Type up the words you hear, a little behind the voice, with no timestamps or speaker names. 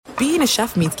being a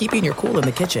chef means keeping your cool in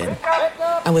the kitchen.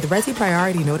 And with Resi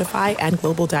Priority Notify and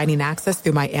Global Dining Access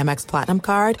through my Amex Platinum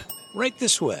card, right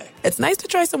this way. It's nice to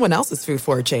try someone else's food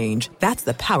for a change. That's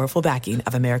the powerful backing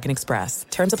of American Express.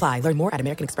 Terms apply. Learn more at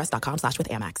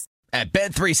americanexpress.com/withAmex. At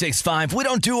Bet365, we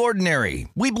don't do ordinary.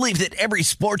 We believe that every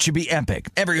sport should be epic.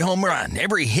 Every home run,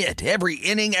 every hit, every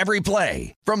inning, every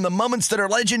play. From the moments that are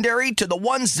legendary to the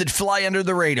ones that fly under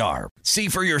the radar. See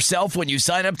for yourself when you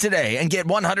sign up today and get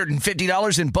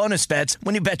 $150 in bonus bets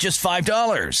when you bet just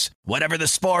 $5. Whatever the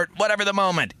sport, whatever the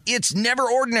moment, it's never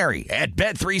ordinary at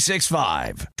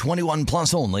Bet365. 21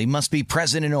 plus only. Must be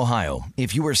present in Ohio.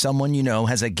 If you or someone you know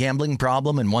has a gambling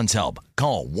problem and wants help,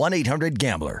 call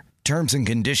 1-800-GAMBLER. Terms and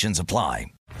conditions apply.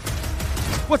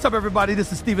 What's up, everybody?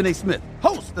 This is Stephen A. Smith,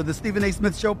 host of the Stephen A.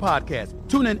 Smith Show podcast.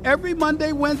 Tune in every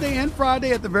Monday, Wednesday, and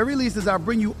Friday at the very least as I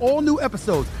bring you all new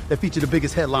episodes that feature the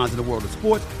biggest headlines in the world of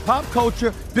sports, pop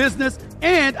culture, business,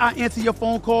 and I answer your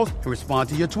phone calls and respond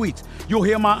to your tweets. You'll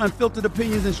hear my unfiltered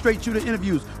opinions and straight-shooter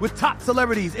interviews with top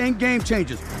celebrities and game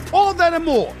changers. All of that and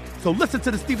more. So listen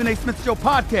to the Stephen A. Smith Show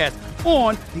podcast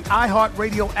on the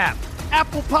iHeartRadio app,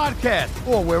 Apple Podcasts,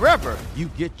 or wherever you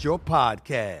get your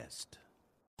podcast.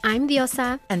 I'm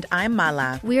Diosa. And I'm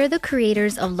Mala. We are the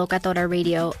creators of Locatora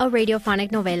Radio, a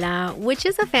radiophonic novela, which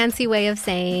is a fancy way of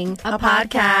saying a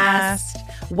podcast.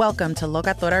 Welcome to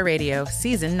Locatora Radio,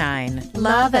 Season 9.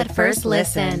 Love at first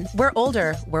listen. We're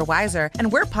older, we're wiser,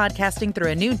 and we're podcasting through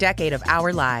a new decade of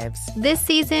our lives. This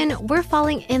season, we're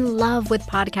falling in love with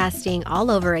podcasting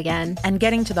all over again. And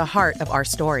getting to the heart of our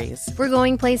stories. We're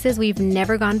going places we've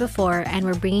never gone before, and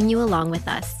we're bringing you along with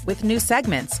us. With new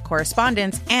segments,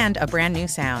 correspondence, and a brand new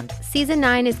sound. Season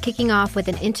 9 is kicking off with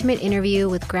an intimate interview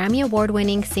with Grammy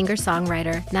Award-winning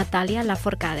singer-songwriter Natalia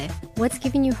Lafourcade. What's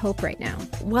giving you hope right now?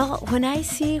 Well, when I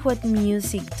see what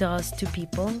music does to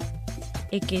people,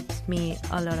 it gives me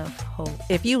a lot of hope.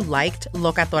 If you liked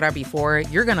Locatora before,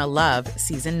 you're going to love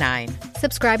Season 9.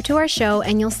 Subscribe to our show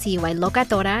and you'll see why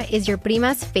Locatora is your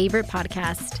prima's favorite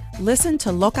podcast. Listen to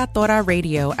Locatora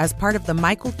Radio as part of the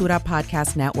My Cultura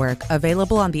Podcast Network,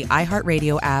 available on the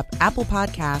iHeartRadio app, Apple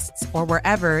Podcasts, or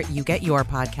wherever you get your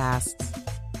podcasts.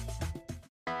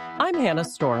 I'm Hannah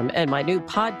Storm, and my new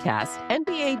podcast,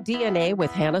 NBA DNA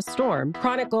with Hannah Storm,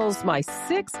 chronicles my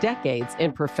 6 decades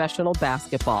in professional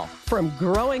basketball. From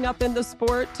growing up in the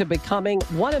sport to becoming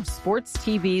one of sports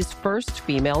TV's first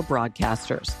female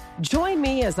broadcasters. Join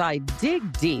me as I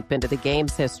dig deep into the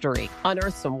game's history,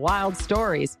 unearth some wild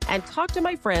stories, and talk to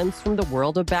my friends from the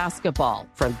world of basketball,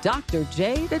 from Dr.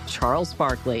 J to Charles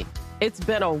Barkley. It's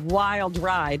been a wild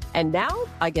ride, and now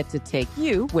I get to take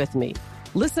you with me.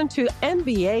 Listen to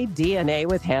NBA DNA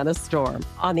with Hannah Storm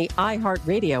on the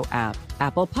iHeartRadio app,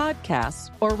 Apple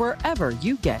Podcasts, or wherever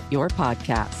you get your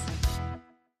podcasts.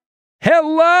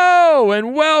 Hello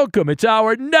and welcome. It's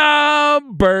hour 2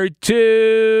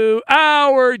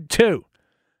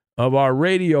 of our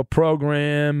radio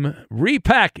program,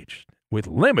 repackaged with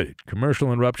limited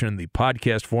commercial interruption in the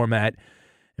podcast format.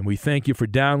 And we thank you for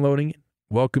downloading it.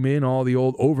 Welcome in all the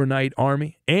old overnight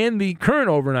army and the current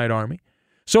overnight army.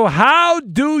 So how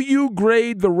do you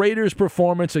grade the Raiders'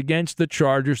 performance against the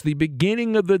Chargers, the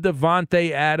beginning of the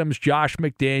Davante Adams, Josh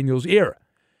McDaniels era?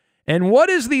 And what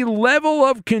is the level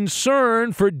of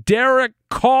concern for Derek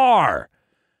Carr?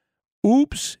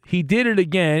 Oops, he did it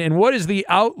again. And what is the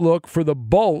outlook for the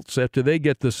Bolts after they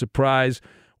get the surprise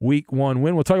Week 1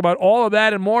 win? We'll talk about all of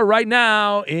that and more right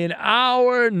now in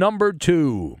hour number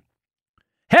 2.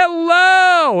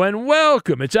 Hello and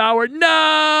welcome. It's hour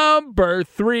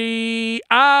 3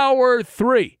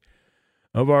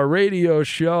 of our radio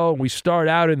show. We start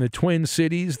out in the Twin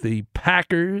Cities, the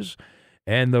Packers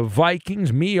and the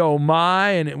Vikings, me oh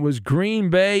my, and it was Green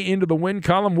Bay into the win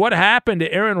column. What happened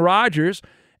to Aaron Rodgers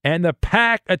and the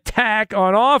Pack attack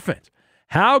on offense?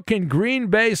 How can Green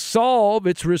Bay solve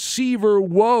its receiver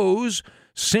woes,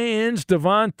 sans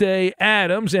Davante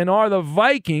Adams, and are the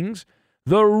Vikings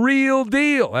the real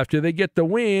deal after they get the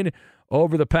win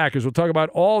over the Packers? We'll talk about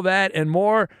all that and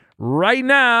more right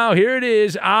now. Here it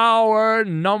is, hour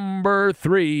number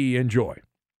 3. Enjoy.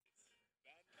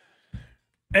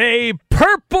 A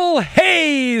purple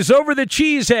haze over the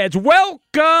Cheeseheads.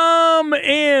 Welcome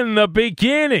in the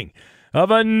beginning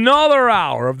of another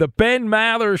hour of the Ben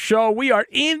Maller Show. We are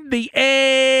in the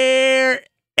air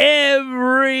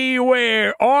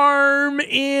everywhere, arm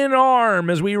in arm,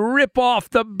 as we rip off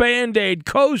the Band-Aid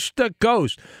coast to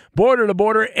coast, border to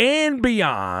border, and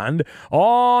beyond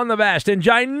on the vast and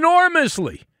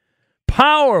ginormously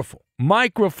powerful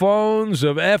microphones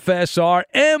of FSR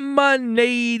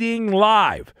emanating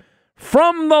live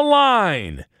from the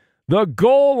line, The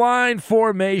goal line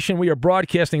formation. We are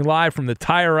broadcasting live from the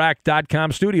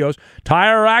TireRack.com studios.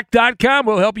 TireRack.com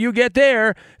will help you get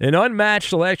there. An unmatched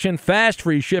selection, fast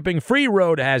free shipping, free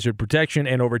road hazard protection,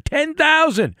 and over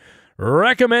 10,000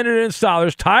 recommended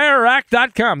installers.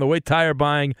 TireRack.com, the way tire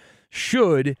buying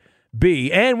should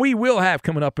be. And we will have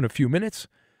coming up in a few minutes,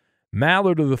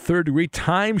 Mallard of the Third Degree,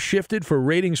 time shifted for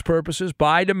ratings purposes,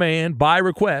 by demand, by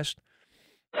request.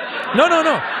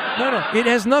 No. It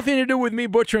has nothing to do with me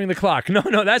butchering the clock. No,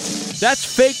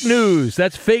 that's fake news.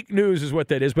 That's fake news is what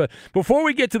that is. But before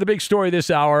we get to the big story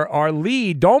this hour, our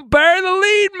lead, don't bury the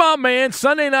lead, my man,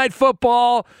 Sunday Night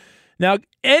Football. Now,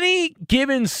 any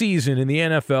given season in the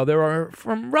NFL, there are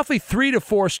from roughly 3 to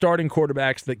 4 starting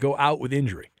quarterbacks that go out with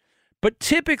injury. But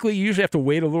typically, you usually have to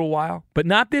wait a little while, but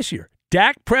not this year.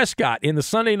 Dak Prescott in the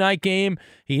Sunday night game,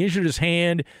 he injured his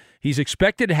hand. He's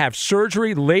expected to have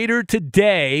surgery later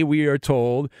today, we are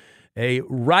told. A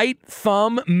right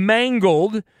thumb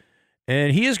mangled,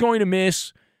 and he is going to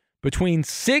miss between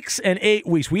 6 and 8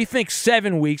 weeks. We think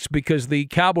 7 weeks because the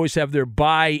Cowboys have their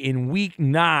bye in week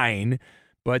 9,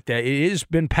 but it has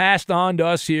been passed on to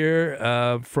us here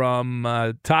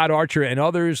from Todd Archer and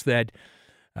others that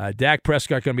Dak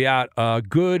Prescott going to be out a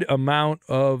good amount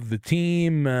of the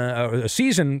team, a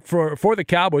season for the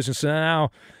Cowboys, and so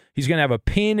now he's going to have a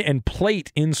pin and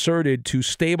plate inserted to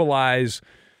stabilize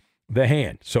the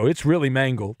hand. So it's really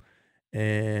mangled.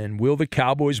 And will the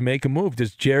Cowboys make a move?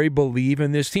 Does Jerry believe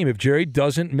in this team? If Jerry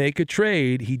doesn't make a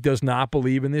trade, he does not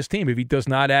believe in this team. If he does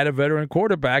not add a veteran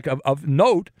quarterback of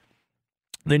note,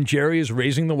 then Jerry is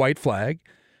raising the white flag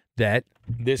that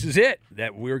this is it,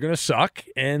 that we're going to suck,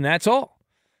 and that's all.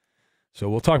 So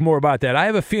we'll talk more about that. I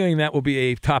have a feeling that will be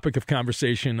a topic of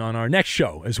conversation on our next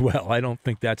show as well. I don't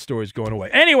think that story is going away.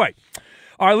 Anyway,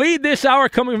 our lead this hour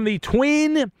coming from the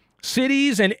Twin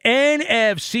Cities and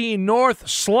NFC North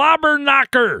slobber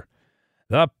knocker,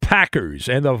 the Packers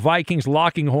and the Vikings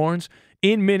locking horns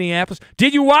in Minneapolis.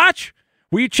 Did you watch?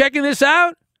 Were you checking this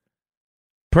out?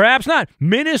 Perhaps not.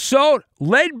 Minnesota,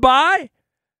 led by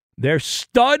their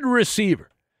stud receiver,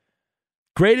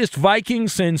 greatest Viking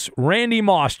since Randy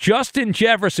Moss, Justin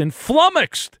Jefferson,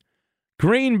 flummoxed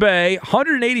Green Bay,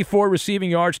 184 receiving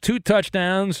yards, 2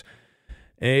 touchdowns,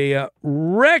 a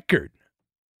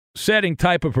record-setting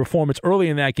type of performance early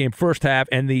in that game, first half,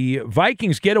 and the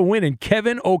Vikings get a win in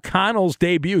Kevin O'Connell's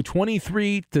debut,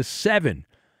 23-7.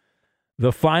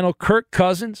 The final, Kirk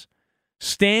Cousins,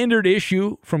 standard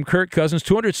issue from Kirk Cousins,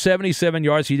 277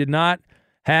 yards. He did not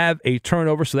have a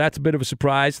turnover, so that's a bit of a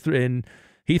surprise, and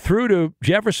he threw to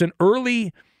Jefferson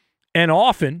early and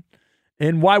often,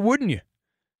 and why wouldn't you?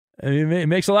 I mean, it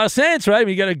makes a lot of sense, right? I mean,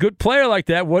 you got a good player like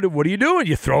that. What are you doing?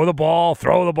 You throw the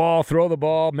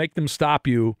ball, make them stop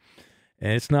you,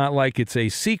 and it's not like it's a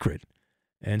secret.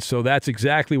 And so that's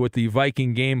exactly what the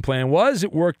Viking game plan was.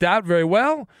 It worked out very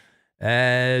well.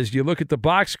 As you look at the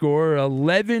box score,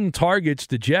 11 targets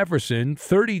to Jefferson,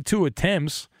 32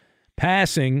 attempts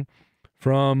passing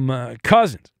from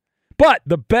Cousins. But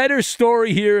the better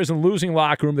story here is in the losing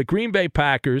locker room. The Green Bay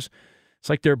Packers,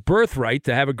 it's like their birthright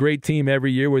to have a great team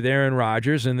every year with Aaron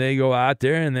Rodgers, and they go out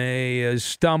there and they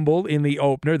stumble in the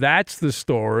opener. That's the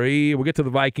story. We'll get to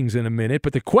the Vikings in a minute.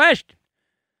 But the question,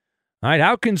 all right,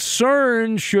 how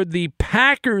concerned should the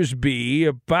Packers be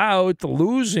about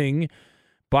losing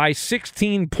by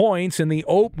 16 points in the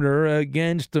opener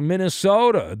against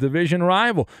Minnesota, a division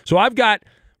rival? So I've got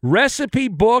recipe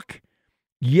book,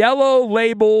 yellow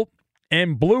label,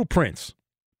 and blueprints.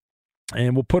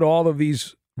 And we'll put all of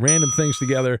these random things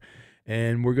together,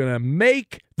 and we're going to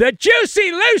make the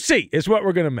Juicy Lucy is what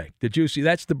we're going to make. The Juicy,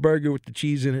 that's the burger with the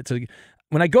cheese in it. So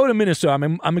when I go to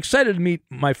Minnesota, I'm excited to meet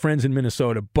my friends in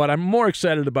Minnesota, but I'm more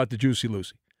excited about the Juicy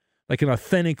Lucy, like an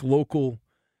authentic local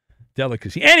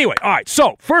delicacy. Anyway, all right,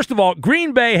 so first of all,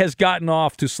 Green Bay has gotten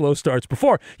off to slow starts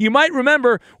before. You might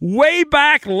remember way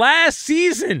back last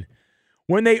season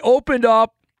when they opened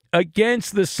up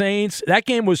against the Saints. That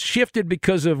game was shifted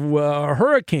because of a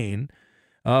hurricane,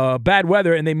 bad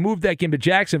weather, and they moved that game to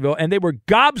Jacksonville, and they were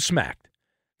gobsmacked,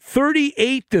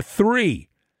 38-3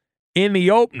 in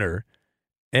the opener.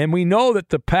 And we know that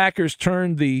the Packers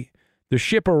turned the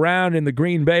ship around in the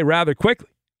Green Bay rather quickly.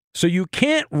 So you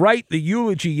can't write the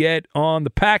eulogy yet on the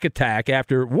Pack attack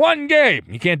after one game.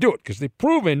 You can't do it because they've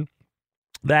proven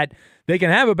that they can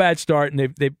have a bad start,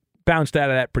 and they've bounced out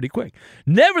of that pretty quick.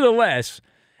 Nevertheless,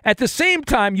 at the same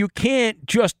time, you can't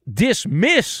just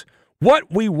dismiss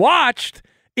what we watched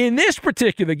in this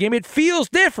particular game. It feels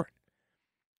different.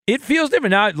 It feels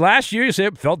different. Now, last year you said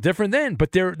it felt different then,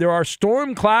 but there are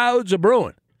storm clouds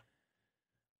a-brewing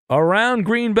around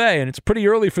Green Bay, and it's pretty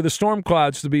early for the storm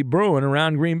clouds to be brewing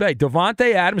around Green Bay.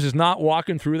 Davante Adams is not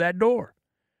walking through that door.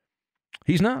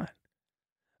 He's not.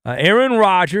 Aaron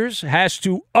Rodgers has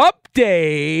to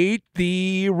update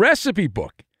the recipe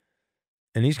book,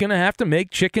 and he's going to have to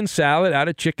make chicken salad out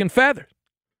of chicken feathers.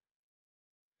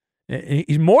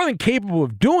 He's more than capable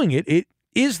of doing it. It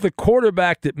is the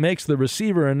quarterback that makes the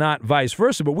receiver and not vice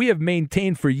versa, but we have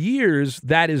maintained for years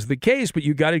that is the case, but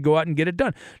you got to go out and get it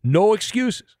done. No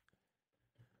excuses.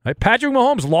 Right? Patrick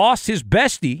Mahomes lost his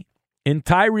bestie in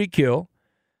Tyreek Hill,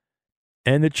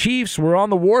 and the Chiefs were on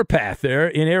the warpath there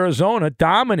in Arizona,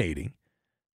 dominating.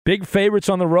 Big favorites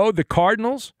on the road, the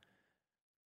Cardinals,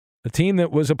 a team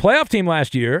that was a playoff team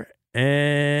last year,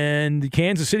 and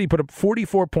Kansas City put up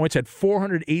 44 points, had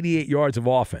 488 yards of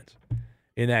offense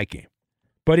in that game.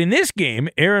 But in this game,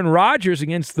 Aaron Rodgers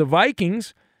against the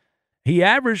Vikings, he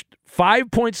averaged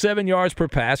 5.7 yards per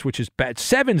pass, which is bad.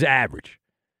 7's average.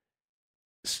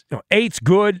 8's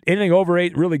good. Anything over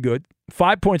 8, really good.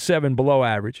 5.7 below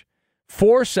average.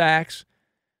 4 sacks,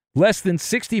 less than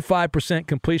 65%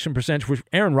 completion percentage, which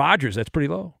Aaron Rodgers, that's pretty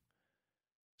low.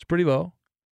 It's pretty low.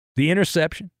 The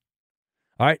interception.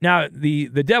 All right, now the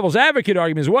devil's advocate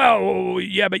argument is, well,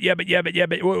 yeah, but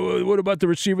what about the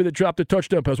receiver that dropped the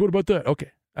touchdown pass? What about that?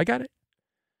 Okay, I got it.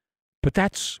 But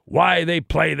that's why they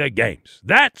play the games.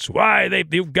 That's why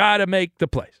you've got to make the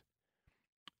plays.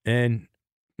 And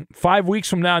 5 weeks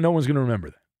from now, no one's going to remember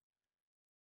that.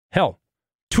 Hell,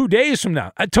 2 days from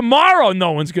now, tomorrow,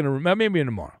 no one's going to remember. Maybe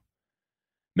tomorrow.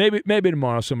 Maybe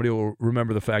tomorrow somebody will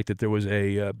remember the fact that there was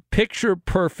a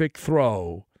picture-perfect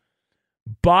throw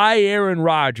by Aaron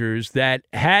Rodgers that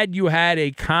had you had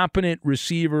a competent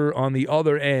receiver on the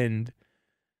other end,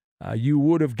 you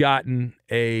would have gotten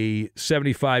a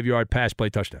 75-yard pass play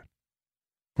touchdown.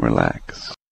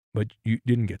 Relax. But you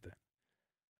didn't get that.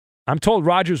 I'm told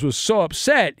Rodgers was so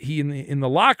upset, he in the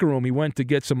locker room, he went to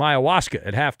get some ayahuasca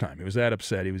at halftime. He was that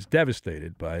upset. He was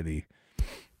devastated by the,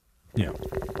 you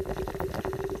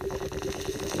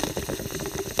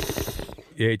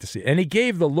hate to see it. And he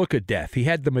gave the look of death. He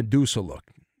had the Medusa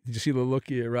look. Did you see the look?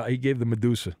 He gave the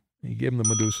Medusa. He gave him the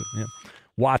Medusa. Yeah.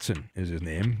 Watson is his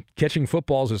name. Catching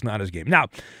footballs is not his game. Now,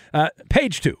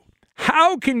 page 2.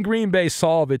 How can Green Bay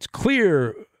solve its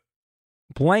clear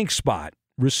blank spot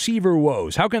receiver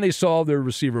woes? How can they solve their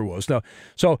receiver woes? Now,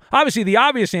 so obviously the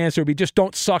obvious answer would be just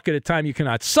don't suck at a time you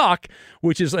cannot suck,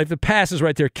 which is if the pass is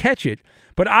right there, catch it.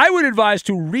 But I would advise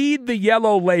to read the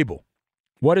yellow label.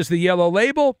 What is the yellow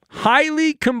label?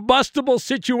 Highly combustible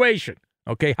situation.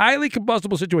 Okay, highly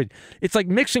combustible situation. It's like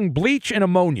mixing bleach and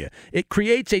ammonia. It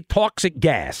creates a toxic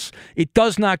gas. It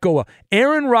does not go well.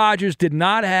 Aaron Rodgers did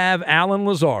not have Allen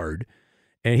Lazard,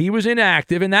 and he was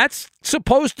inactive, and that's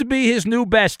supposed to be his new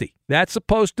bestie. That's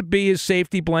supposed to be his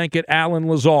safety blanket, Allen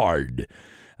Lazard.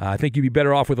 I think you'd be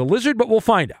better off with a lizard, but we'll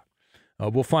find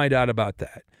out. We'll find out about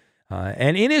that.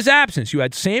 And in his absence, you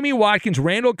had Sammy Watkins,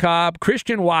 Randall Cobb,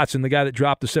 Christian Watson, the guy that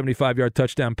dropped the 75-yard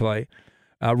touchdown play,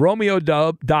 Romeo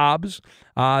Dobbs.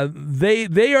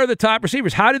 They are the top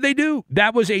receivers. How did they do?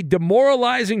 That was a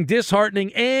demoralizing,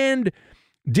 disheartening, and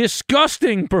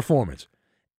disgusting performance.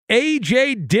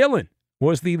 A.J. Dillon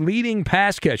was the leading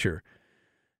pass catcher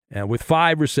with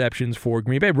 5 receptions for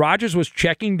Green Bay. Rodgers was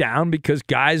checking down because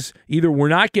guys either were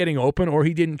not getting open or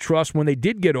he didn't trust when they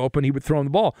did get open, he would throw them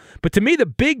the ball. But to me, the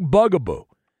big bugaboo,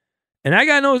 and I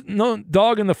got no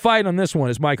dog in the fight on this one,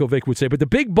 as Michael Vick would say, but the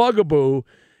big bugaboo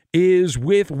is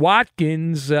with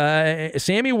Watkins,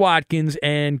 Sammy Watkins,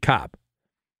 and Cobb.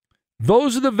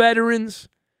 Those are the veterans.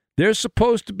 They're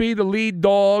supposed to be the lead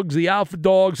dogs, the alpha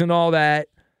dogs, and all that.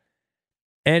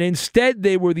 And instead,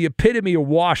 they were the epitome of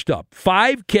washed up.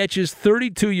 5 catches,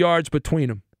 32 yards between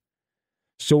them.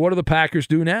 So what do the Packers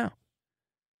do now?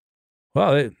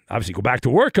 Well, they obviously go back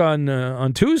to work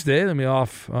on Tuesday. They'll be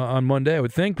off on Monday, I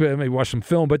would think. Maybe watch some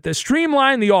film. But they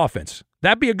streamline the offense.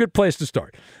 That'd be a good place to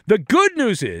start. The good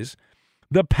news is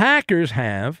the Packers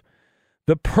have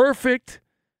the perfect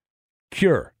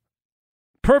cure.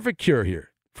 Perfect cure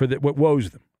here for what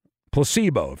woes them.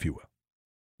 Placebo, if you will.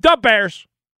 The Bears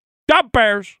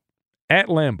at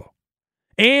Lambeau.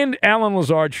 And Allen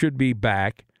Lazard should be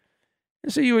back.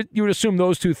 And so you would assume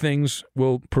those two things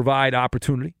will provide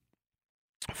opportunity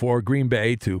for Green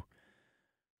Bay to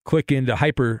click into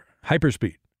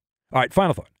hyperspeed. All right,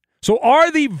 final thought. So are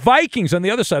the Vikings on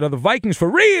the other side? Are the Vikings for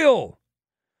real?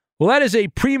 Well, that is a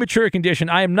premature condition.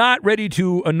 I am not ready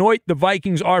to anoint the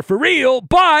Vikings are for real,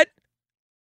 but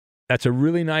that's a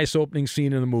really nice opening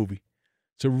scene in the movie.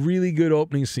 It's a really good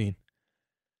opening scene.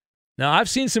 Now, I've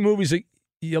seen some movies that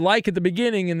you like at the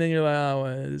beginning, and then you're like,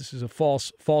 oh, this is a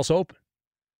false open.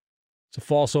 It's a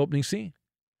false opening scene.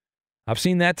 I've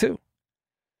seen that too.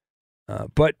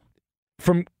 But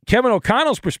from Kevin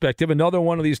O'Connell's perspective, another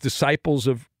one of these disciples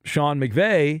of Sean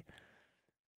McVay,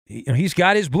 he's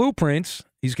got his blueprints.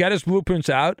 He's got his blueprints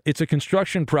out. It's a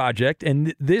construction project,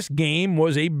 and this game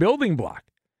was a building block.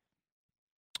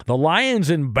 The Lions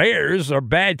and Bears are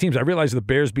bad teams. I realize the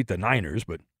Bears beat the Niners,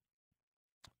 but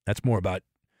that's more about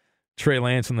Trey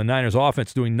Lance and the Niners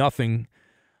offense doing nothing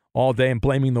all day and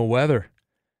blaming the weather.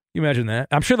 You imagine that?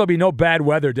 I'm sure there'll be no bad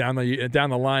weather down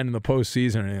the line in the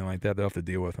postseason or anything like that they'll have to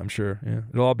deal with, I'm sure. Yeah,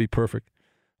 it'll all be perfect.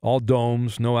 All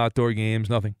domes, no outdoor games,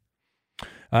 nothing.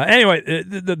 Anyway,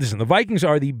 listen, the Vikings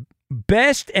are the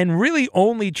best and really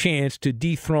only chance to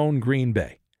dethrone Green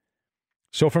Bay.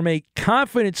 So from a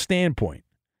confidence standpoint,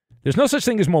 there's no such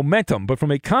thing as momentum, but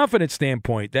from a confidence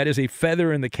standpoint, that is a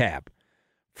feather in the cap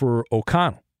for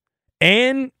O'Connell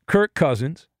and Kirk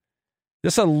Cousins.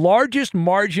 This is the largest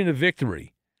margin of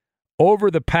victory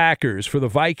over the Packers for the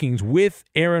Vikings with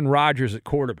Aaron Rodgers at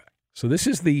quarterback. So this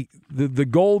is the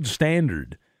gold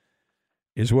standard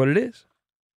is what it is.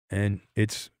 And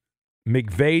it's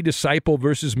McVay disciple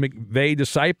versus McVay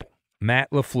disciple. Matt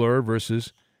LaFleur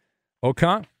versus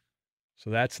O'Connell. So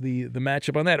that's the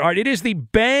matchup on that. All right, it is the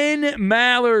Ben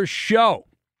Maller Show.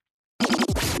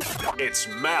 It's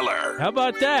Maller. How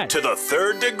about that? To the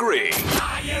third degree.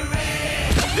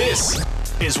 This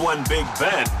is when Big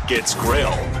Ben gets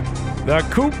grilled. The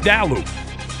Coop Dalu.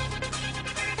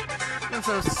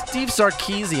 So Steve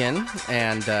Sarkisian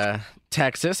and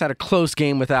Texas had a close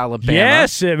game with Alabama.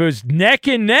 Yes, it was neck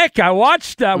and neck. I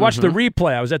watched the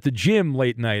replay. I was at the gym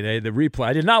late night. The replay.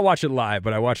 I did not watch it live,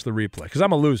 but I watched the replay because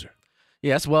I'm a loser.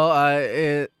 Yes, well,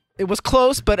 it was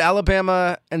close, but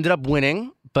Alabama ended up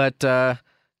winning. But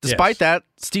despite that,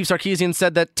 Steve Sarkisian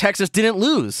said that Texas didn't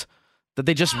lose, that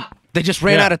they just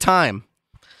ran out of time.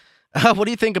 What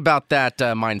do you think about that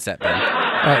mindset, Ben?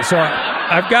 All right, so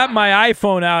I've got my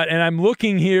iPhone out, and I'm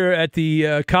looking here at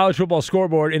the college football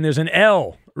scoreboard, and there's an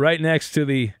L right next to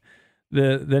the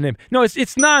name. No,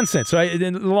 it's nonsense, right?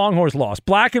 The Longhorns lost.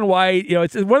 Black and white.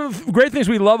 It's one of the great things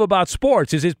we love about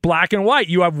sports is it's black and white.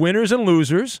 You have winners and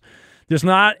losers. There's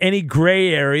not any gray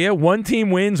area. One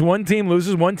team wins, one team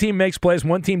loses, one team makes plays,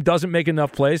 one team doesn't make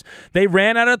enough plays. They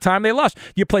ran out of time. They lost.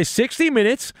 You play 60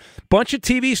 minutes, bunch of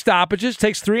TV stoppages,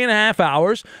 takes 3.5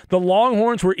 hours. The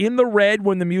Longhorns were in the red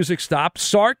when the music stopped.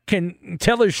 Sark can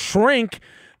tell his shrink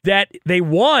that they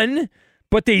won,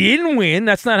 but they didn't win.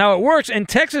 That's not how it works. And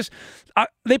Texas,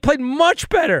 they played much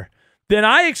better than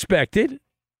I expected,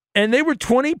 and they were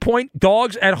 20-point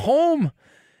dogs at home.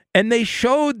 And they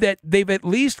showed that they've at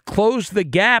least closed the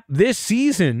gap this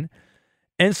season.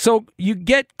 And so you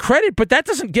get credit, but that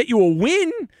doesn't get you a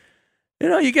win.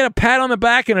 You get a pat on the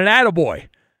back and an attaboy.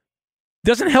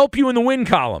 Doesn't help you in the win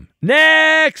column.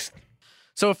 Next!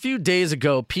 So a few days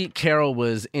ago, Pete Carroll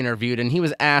was interviewed, and he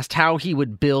was asked how he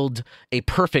would build a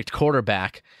perfect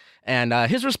quarterback. And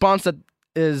his response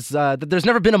is that there's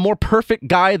never been a more perfect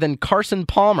guy than Carson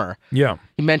Palmer. Yeah.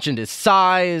 He mentioned his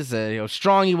size, how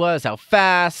strong he was, how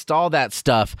fast, all that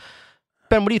stuff.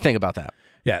 Ben, what do you think about that?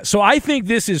 Yeah, so I think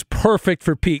this is perfect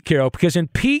for Pete Carroll because in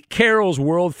Pete Carroll's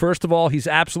world, first of all, he's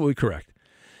absolutely correct.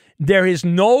 There is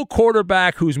no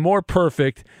quarterback who's more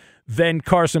perfect than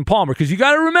Carson Palmer because you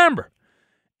got to remember,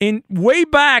 way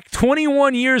back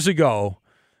 21 years ago,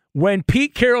 when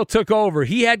Pete Carroll took over,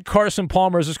 he had Carson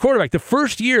Palmer as his quarterback. The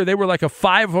first year, they were like a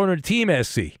 500 team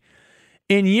SC.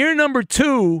 In year number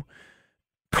 2,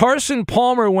 Carson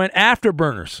Palmer went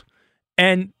afterburners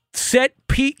and set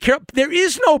Pete Carroll. There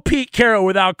is no Pete Carroll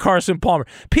without Carson Palmer.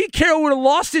 Pete Carroll would have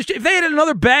lost his job. If they had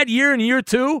another bad year in year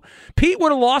 2, Pete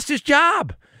would have lost his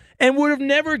job and would have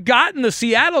never gotten the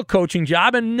Seattle coaching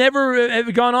job and never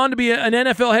have gone on to be an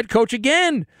NFL head coach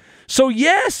again. So,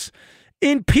 yes,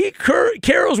 in Pete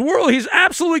Carroll's world, he's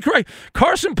absolutely correct.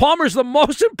 Carson Palmer is the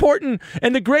most important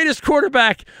and the greatest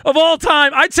quarterback of all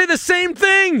time. I'd say the same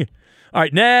thing. All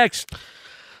right, next.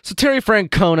 So Terry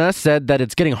Francona said that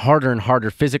it's getting harder and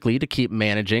harder physically to keep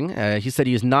managing. He said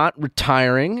he is not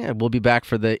retiring. We'll be back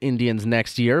for the Indians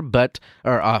next year,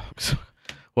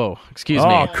 whoa, excuse me.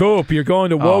 Oh, Coop, you're going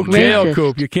to woke jail,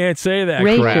 Coop. You can't say that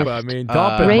crap. I mean,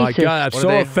 dump it. My God, I'm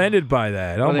so offended by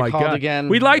that. Oh, my God. Again?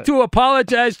 We'd like to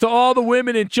apologize to all the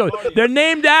women and children. They're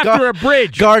named after a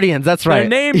bridge. Guardians, that's right. They're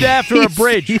named after a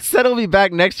bridge. He said he'll be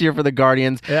back next year for the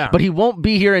Guardians, but he won't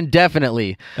be here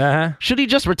indefinitely. Should he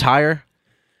just retire?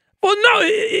 Well, no,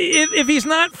 if he's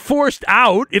not forced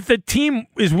out, if the team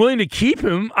is willing to keep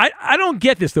him, I don't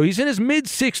get this, though. He's in his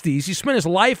mid-60s. He spent his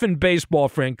life in baseball,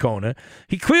 Francona.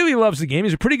 He clearly loves the game.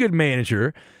 He's a pretty good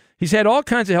manager. He's had all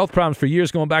kinds of health problems for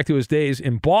years, going back to his days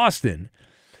in Boston.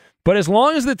 But as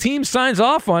long as the team signs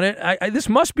off on it, this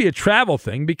must be a travel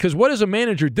thing, because what does a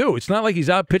manager do? It's not like he's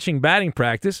out pitching batting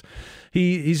practice.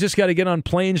 He's just got to get on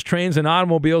planes, trains, and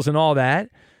automobiles and all that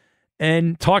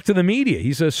and talk to the media.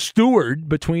 He's a steward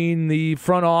between the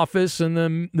front office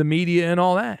and the media and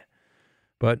all that.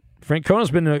 But Francona's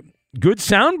been a good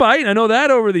soundbite. I know that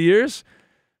over the years.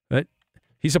 But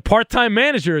he's a part-time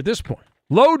manager at this point.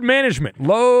 Load management.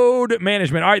 All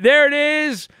right, there it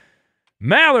is.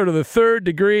 Maller to the third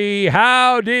degree.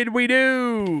 How did we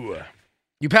do?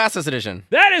 You passed this edition.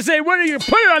 That is a winner. You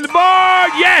put it on the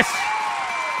board. Yes.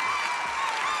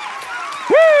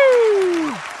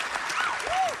 Woo!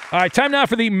 All right, time now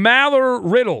for the Maller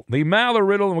Riddle. The Maller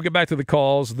Riddle, and we'll get back to the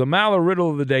calls. The Maller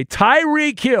Riddle of the day.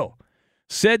 Tyreek Hill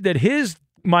said that his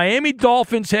Miami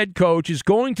Dolphins head coach is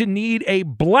going to need a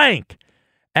blank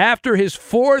after his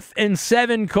 4th and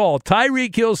 7 call.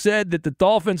 Tyreek Hill said that the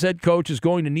Dolphins head coach is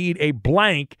going to need a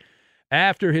blank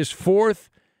after his 4th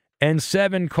and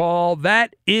 7 call.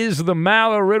 That is the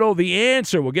Maller Riddle. The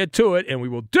answer, we'll get to it, and we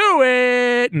will do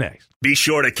it next. Be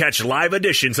sure to catch live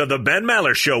editions of The Ben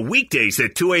Maller Show weekdays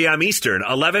at 2 a.m. Eastern,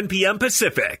 11 p.m.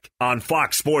 Pacific on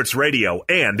Fox Sports Radio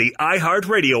and the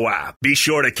iHeartRadio app. Be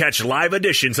sure to catch live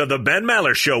editions of The Ben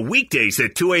Maller Show weekdays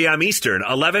at 2 a.m. Eastern,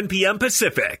 11 p.m.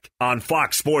 Pacific on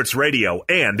Fox Sports Radio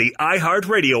and the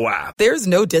iHeartRadio app. There's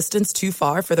no distance too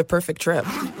far for the perfect trip.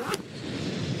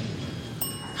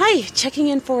 Hi, checking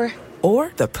in for...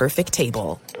 Or the perfect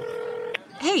table.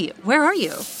 Hey, where are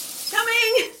you?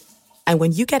 Coming! And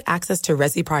when you get access to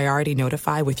Resi Priority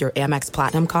Notify with your Amex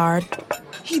Platinum card...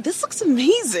 Hey, this looks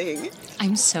amazing.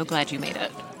 I'm so glad you made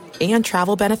it. And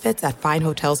travel benefits at fine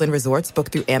hotels and resorts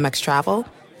booked through Amex Travel,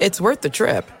 it's worth the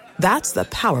trip. That's the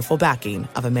powerful backing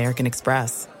of American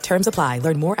Express. Terms apply.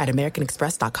 Learn more at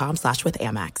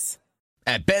americanexpress.com/withAmex.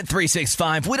 At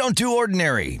Bet365, we don't do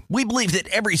ordinary. We believe that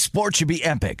every sport should be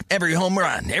epic. Every home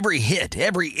run, every hit,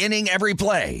 every inning, every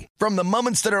play. From the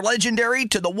moments that are legendary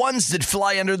to the ones that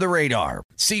fly under the radar.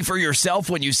 See for yourself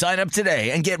when you sign up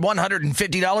today and get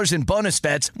 $150 in bonus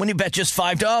bets when you bet just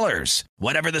 $5.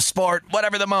 Whatever the sport,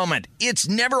 whatever the moment, it's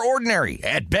never ordinary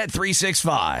at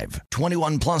Bet365.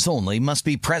 21 plus only. Must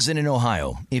be present in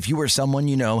Ohio. If you or someone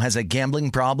you know has a gambling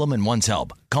problem and wants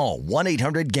help, call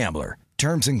 1-800-GAMBLER.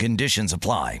 Terms and conditions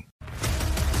apply.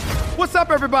 What's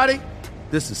up, everybody?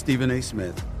 This is Stephen A.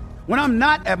 Smith. When I'm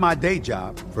not at my day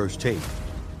job, First Take,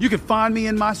 you can find me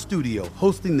in my studio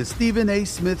hosting the Stephen A.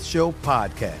 Smith Show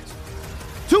podcast.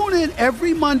 Tune in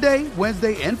every Monday,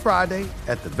 Wednesday, and Friday,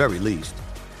 at the very least,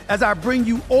 as I bring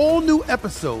you all new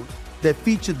episodes that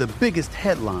feature the biggest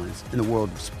headlines in the world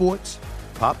of sports,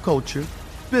 pop culture,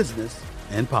 business,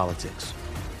 and politics.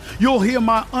 You'll hear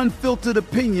my unfiltered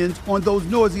opinions on those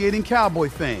nauseating Cowboy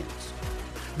fans,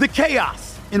 the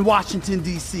chaos in Washington,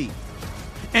 D.C.,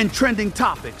 and trending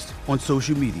topics on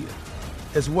social media,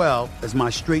 as well as my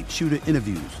straight shooter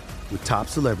interviews with top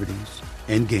celebrities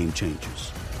and game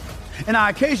changers. And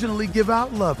I occasionally give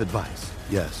out love advice.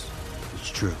 Yes, it's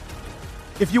true.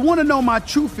 If you want to know my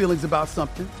true feelings about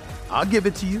something, I'll give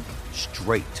it to you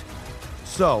straight.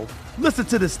 So listen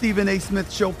to the Stephen A.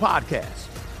 Smith Show podcast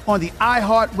on the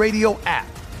iHeartRadio app,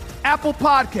 Apple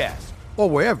Podcasts, or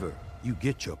wherever you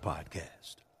get your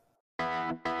podcast.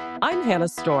 I'm Hannah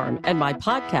Storm, and my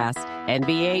podcast,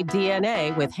 NBA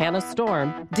DNA with Hannah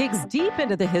Storm, digs deep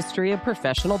into the history of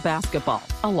professional basketball,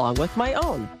 along with my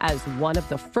own, as one of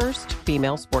the first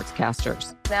female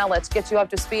sportscasters. Now let's get you up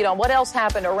to speed on what else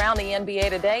happened around the NBA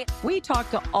today. We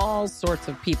talk to all sorts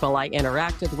of people I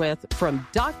interacted with, from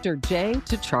Dr. J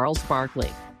to Charles Barkley,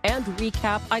 and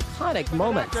recap iconic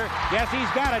moments. Yes,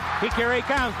 he's got it. Here he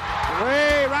comes.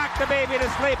 Way rock the baby to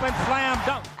sleep and slam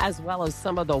dunk. As well as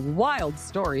some of the wild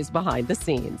stories behind the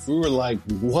scenes. We were like,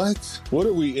 what? What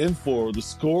are we in for? The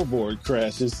scoreboard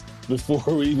crashes before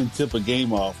we even tip a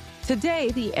game off.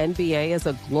 Today, the NBA is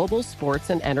a global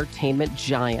sports and entertainment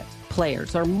giant.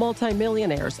 Players are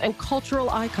multimillionaires and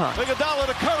cultural icons. Iguodala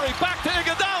to Curry, back to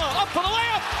Iguodala, up for the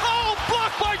layup. Oh,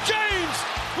 blocked by James.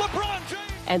 LeBron James.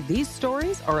 And these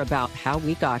stories are about how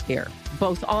we got here,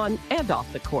 both on and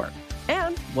off the court.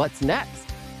 And what's next?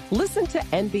 Listen to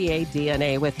NBA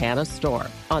DNA with Hannah Storm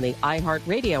on the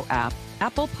iHeartRadio app,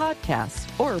 Apple Podcasts,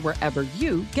 or wherever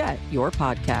you get your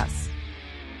podcasts.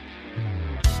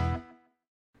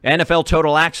 NFL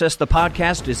Total Access, the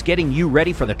podcast, is getting you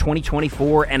ready for the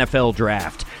 2024 NFL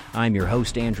Draft. I'm your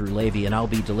host, Andrew Levy, and I'll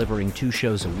be delivering 2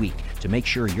 shows a week to make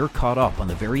sure you're caught up on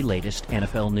the very latest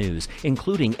NFL news,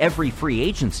 including every free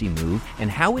agency move and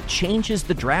how it changes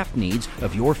the draft needs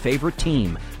of your favorite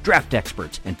team. Draft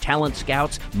experts and talent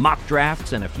scouts, mock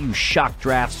drafts, and a few shock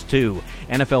drafts, too.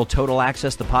 NFL Total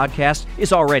Access, the podcast,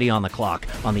 is already on the clock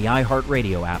on the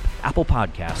iHeartRadio app, Apple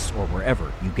Podcasts, or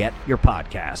wherever you get your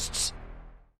podcasts.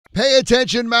 Pay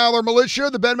attention, Maller Militia.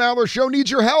 The Ben Maller Show needs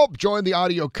your help. Join the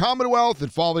audio commonwealth and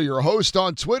follow your host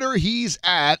on Twitter. He's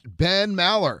at Ben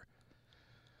Maller.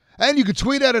 And you can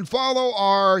tweet at and follow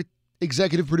our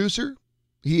executive producer.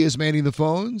 He is manning the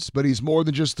phones, but he's more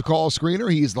than just the call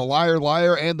screener. He's the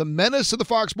liar, and the menace of the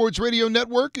Fox Sports Radio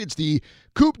Network. It's the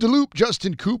Coop de Loop,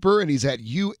 Justin Cooper, and he's at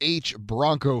UH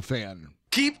Bronco Fan.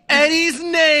 Keep Eddie's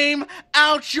name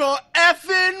out your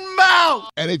effing mouth.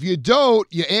 And if you don't,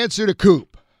 you answer to Coop.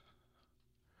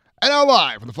 And now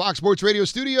live from the Fox Sports Radio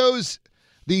studios,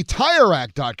 the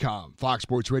TireRack.com Fox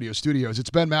Sports Radio studios,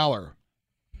 it's Ben Maller.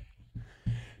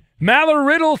 Maller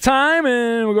Riddle time,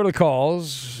 and we'll go to the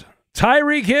calls.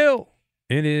 Tyreek Hill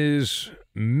in his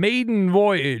maiden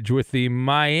voyage with the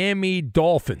Miami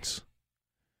Dolphins.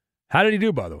 How did he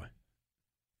do, by the way?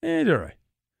 He did all right.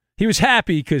 He was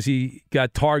happy because he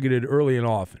got targeted early and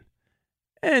often.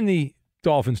 And the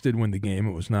Dolphins did win the game.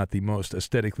 It was not the most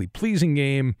aesthetically pleasing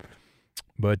game.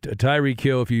 But Tyreek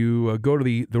Hill, if you go to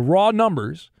the raw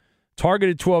numbers,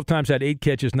 targeted 12 times, had 8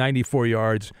 catches, 94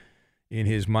 yards in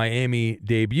his Miami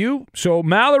debut. So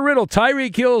Maller Riddle,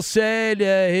 Tyreek Hill said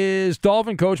his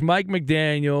Dolphin coach, Mike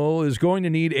McDaniel, is going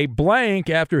to need a blank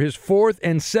after his 4th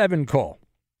and 7 call.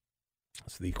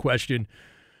 That's the question.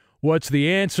 What's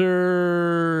the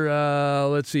answer?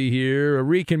 Let's see here.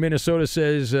 Arik in Minnesota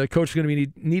says coach is going to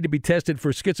need to be tested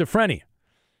for schizophrenia.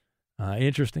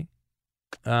 Interesting.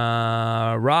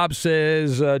 Rob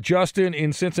says Justin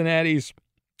in Cincinnati's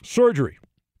surgery.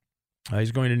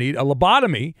 He's going to need a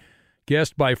lobotomy.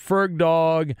 Guessed by Ferg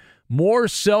Dog. More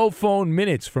cell phone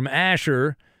minutes from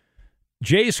Asher.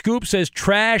 Jay Scoop says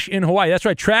trash in Hawaii. That's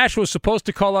right. Trash was supposed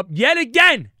to call up yet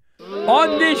again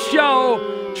on this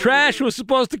show. Trash was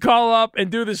supposed to call up and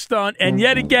do the stunt, and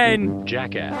yet again,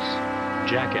 jackass.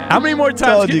 How many more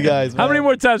times? You guys, how many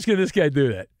more times can this guy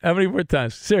do that? How many more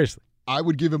times? Seriously. I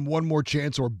would give him one more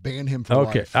chance or ban him for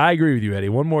life. Okay, I agree with you, Eddie.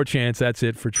 One more chance. That's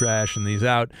it for Trash, and he's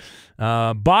out.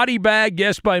 Body bag,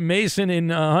 guessed by Mason in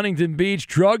Huntington Beach.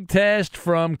 Drug test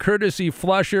from Courtesy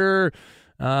Flusher.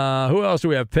 Who else do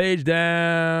we have? Page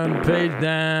down.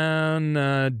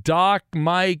 Doc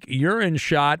Mike, urine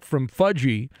shot from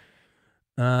Fudgy.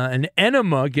 An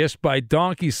enema, guessed by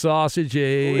Donkey Sausage. Who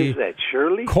is that,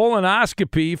 Shirley?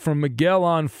 Colonoscopy from Miguel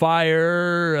on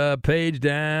Fire. Page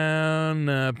down.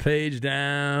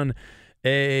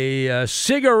 A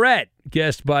cigarette,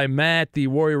 guessed by Matt, the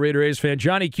Warrior Raider A's fan.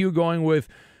 Johnny Q going with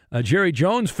Jerry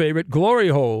Jones' favorite, Glory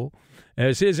Hole,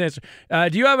 as his answer.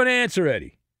 Do you have an answer,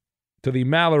 Eddie, to the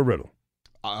Maller Riddle?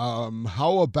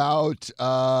 How about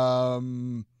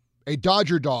a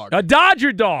Dodger dog? A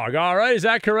Dodger dog. All right. Is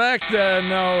that correct?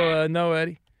 No,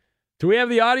 Eddie. Do we have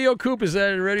the audio, Coop? Is that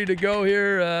ready to go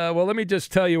here? Well, let me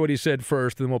just tell you what he said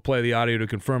first, and then we'll play the audio to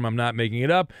confirm I'm not making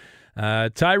it up.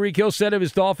 Tyreek Hill said of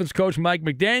his Dolphins coach, Mike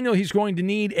McDaniel, he's going to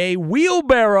need a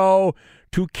wheelbarrow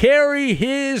to carry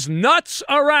his nuts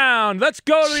around. Let's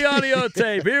go to the audio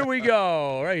tape. Here we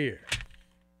go. Right here.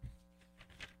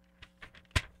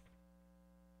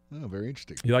 Oh, very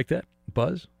interesting. You like that?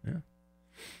 Buzz? Yeah.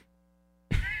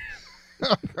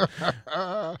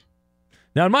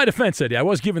 Now, in my defense, Eddie, I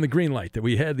was given the green light that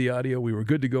we had the audio. We were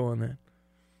good to go on that.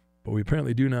 But we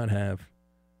apparently do not have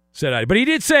said audio. But he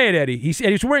did say it, Eddie. He said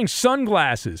he was wearing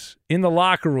sunglasses in the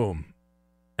locker room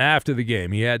after the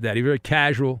game. He had that. He was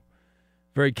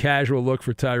very casual look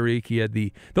for Tyreek. He had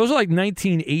those are like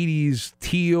 1980s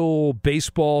teal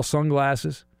baseball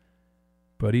sunglasses.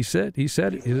 But he said it.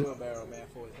 Wheelbarrow, man,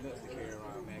 for his nuts to carry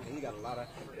around, man. He got a lot of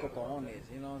cojones,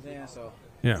 you know what I'm saying? So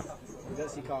yeah.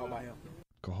 That's he called by him.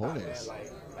 Cojones. Man,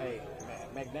 hey,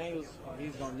 man, McDaniels,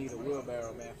 he's gonna need a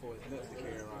wheelbarrow, man, for his nuts to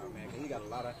carry around, man. He got a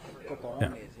lot of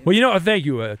cojones. Yeah. Well, thank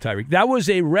you, Tyreek. That was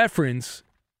a reference,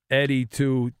 Eddie,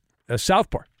 to South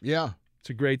Park. Yeah,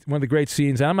 it's one of the great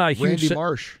scenes. I'm not a huge Randy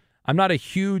Marsh. I'm not a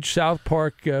huge South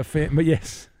Park fan, but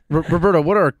yes. Roberto,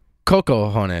 what are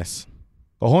cocojones?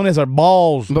 Cojones are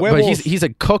balls. But he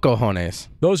said cocojones.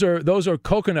 Those are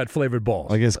coconut flavored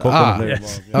balls. I guess coconut flavored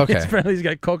yes. balls. Yeah. Okay. Yes, apparently he's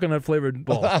got coconut flavored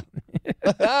balls.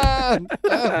 I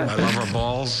love our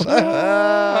balls.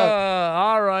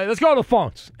 All right, let's go to the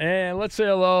phones and let's say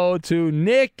hello to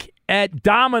Nick at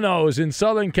Domino's in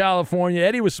Southern California.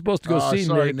 Eddie was supposed to go see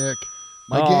Nick.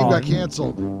 My game got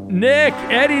canceled. Nick,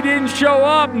 Eddie didn't show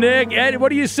up, Nick. Eddie, what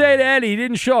do you say to Eddie? He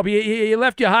didn't show up. He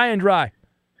left you high and dry.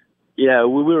 Yeah,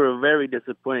 we were very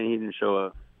disappointed he didn't show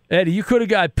up. Eddie, you could have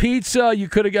got pizza. You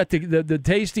could have got the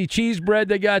tasty cheese bread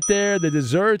they got there, the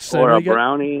desserts. Or a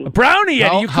brownie. A brownie,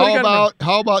 Eddie.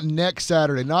 How about next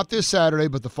Saturday? Not this Saturday,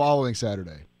 but the following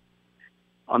Saturday.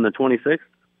 On the 26th?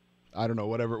 I don't know,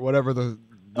 whatever the...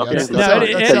 Okay.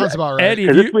 That sounds about right.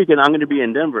 Because this weekend I'm going to be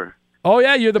in Denver. Oh,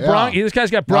 yeah, you're the Bronco. This guy's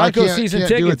got Bronco season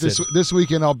tickets. This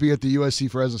weekend I'll be at the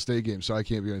USC Fresno State game, so I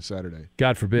can't be on Saturday.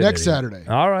 God forbid. Next Eddie. Saturday.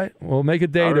 All right. We'll make a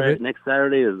date of it. Next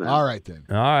Saturday is then. All right, then.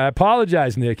 All right. I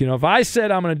apologize, Nick. If I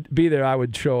said I'm going to be there, I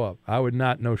would show up. I would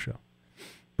not no-show.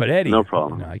 But Eddie. No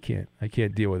problem. No, I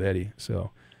can't deal with Eddie.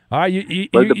 So, all right.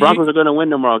 But the Broncos are going to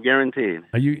win tomorrow, guaranteed.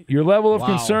 Are your level of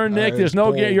concern, Nick? There's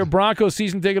no your Broncos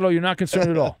season ticket. You're not concerned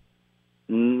at all.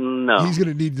 No. He's going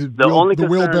to need the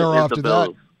wheelbarrow after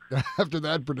that. After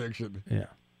that prediction. Yeah.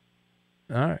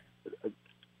 All right.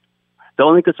 The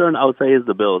only concern I would say is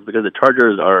the Bills because the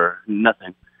Chargers are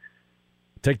nothing.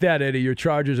 Take that, Eddie. Your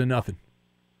Chargers are nothing.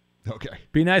 Okay.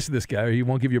 Be nice to this guy or he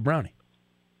won't give you a brownie.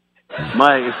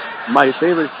 My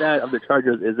favorite stat of the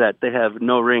Chargers is that they have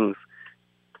no rings.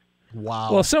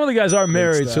 Wow. Well, some of the guys are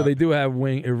married, so they do have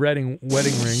wedding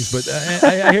rings. But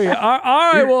I hear you.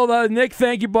 All right. Well, Nick,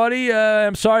 thank you, buddy.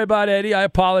 I'm sorry about Eddie. I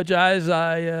apologize.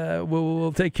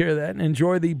 We'll take care of that and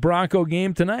enjoy the Bronco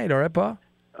game tonight. All right, Pa?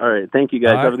 All right. Thank you,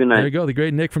 guys. Have a good night. There you go. The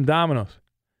great Nick from Domino's.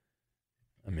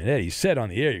 I mean, Eddie, you said on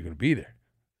the air you're going to be there.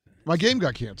 My game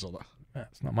got canceled.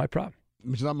 It's not my problem.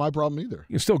 It's not my problem either.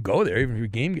 You can still go there even if your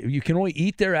game. You can only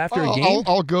eat there after a game.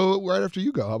 I'll go right after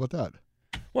you go. How about that?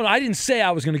 Well, I didn't say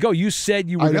I was going to go. You said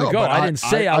you were going to go. I didn't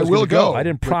say I was will going to go. I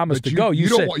didn't promise to go. You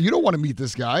don't want to meet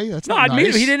this guy. That's no, not I'd meet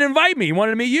him. nice. He didn't invite me. He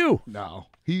wanted to meet you. No,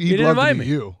 he didn't invite me.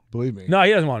 You believe me? No,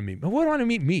 he doesn't want to meet me. Why do want to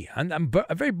meet me? I'm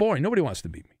very boring. Nobody wants to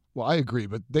meet me. Well, I agree,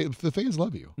 but the fans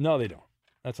love you. No, they don't.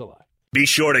 That's a lie. Be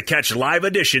sure to catch live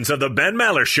editions of the Ben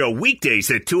Maller Show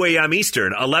weekdays at 2 a.m.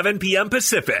 Eastern, 11 p.m.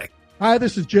 Pacific. Hi,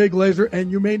 this is Jay Glazer,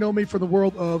 and you may know me from the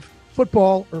world of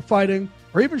football or fighting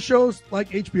or even shows like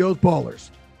HBO's Ballers.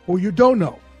 What you don't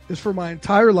know is for my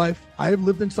entire life, I have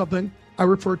lived in something I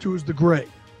refer to as the gray.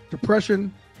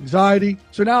 Depression, anxiety.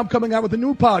 So now I'm coming out with a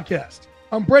new podcast,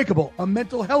 Unbreakable, a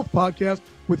mental health podcast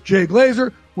with Jay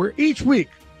Glazer, where each week,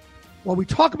 while we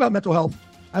talk about mental health,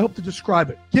 I hope to describe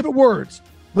it. Give it words.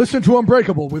 Listen to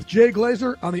Unbreakable with Jay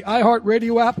Glazer on the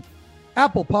iHeartRadio app,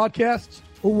 Apple Podcasts,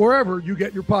 or wherever you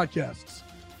get your podcasts.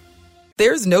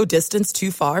 There's no distance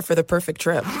too far for the perfect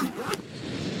trip.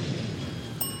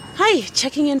 Hi,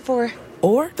 checking in for...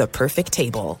 Or the perfect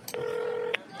table.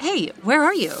 Hey, where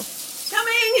are you?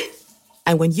 Coming!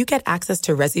 And when you get access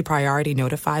to Resi Priority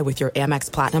Notify with your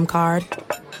Amex Platinum card...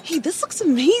 Hey, this looks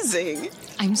amazing.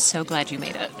 I'm so glad you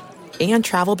made it. And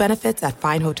travel benefits at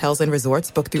fine hotels and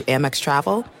resorts booked through Amex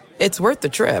Travel, it's worth the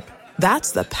trip.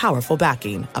 That's the powerful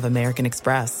backing of American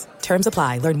Express. Terms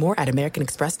apply. Learn more at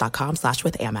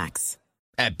americanexpress.com/withAmex.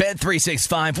 At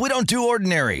Bet365, we don't do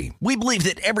ordinary. We believe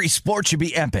that every sport should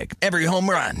be epic. Every home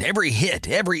run, every hit,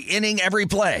 every inning, every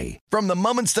play. From the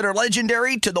moments that are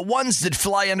legendary to the ones that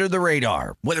fly under the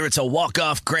radar. Whether it's a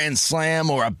walk-off grand slam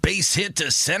or a base hit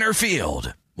to center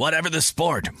field. Whatever the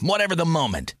sport, whatever the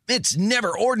moment, it's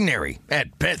never ordinary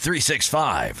at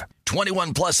Bet365.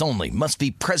 21 plus only. Must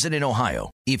be present in Ohio.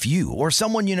 If you or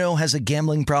someone you know has a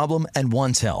gambling problem and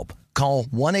wants help, call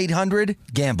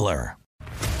 1-800-GAMBLER.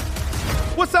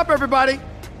 What's up, everybody?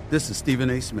 This is Stephen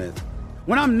A. Smith.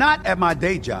 When I'm not at my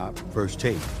day job, First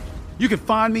Take, you can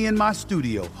find me in my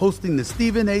studio hosting the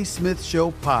Stephen A. Smith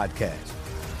Show podcast.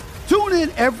 Tune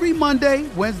in every Monday,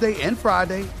 Wednesday, and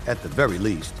Friday, at the very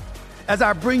least, as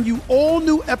I bring you all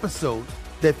new episodes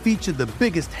that feature the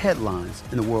biggest headlines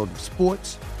in the world of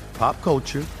sports, pop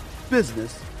culture,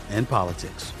 business, and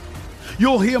politics.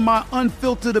 You'll hear my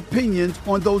unfiltered opinions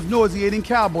on those nauseating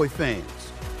Cowboy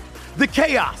fans, the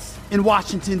chaos in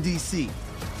Washington, D.C.,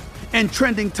 and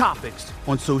trending topics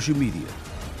on social media,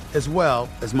 as well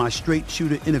as my straight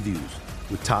shooter interviews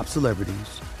with top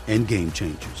celebrities and game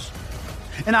changers.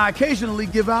 And I occasionally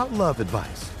give out love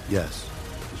advice. Yes,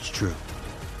 it's true.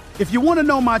 If you want to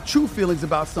know my true feelings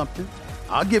about something,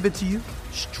 I'll give it to you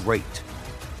straight.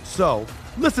 So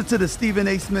listen to the Stephen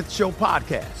A. Smith Show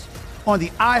podcast on the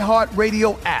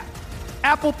iHeartRadio app,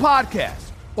 Apple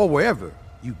Podcasts, or wherever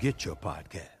you get your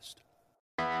podcast.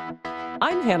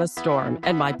 I'm Hannah Storm,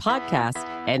 and my podcast,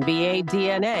 NBA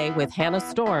DNA with Hannah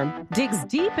Storm, digs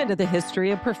deep into the history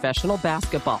of professional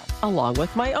basketball, along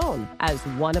with my own, as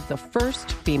one of the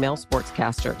first female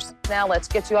sportscasters. Now let's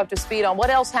get you up to speed on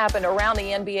what else happened around the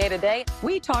NBA today.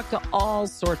 We talk to all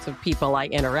sorts of people I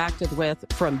interacted with,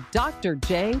 from Dr.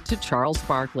 J to Charles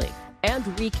Barkley, and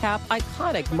recap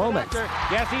iconic moments.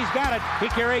 Yes, he's got it.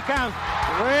 Here he comes.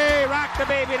 Way rock the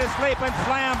baby to sleep and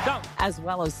slam dunk. As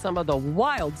well as some of the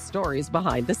wild stories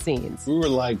behind the scenes. We were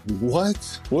like,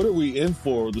 what? What are we in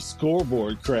for? The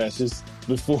scoreboard crashes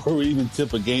before we even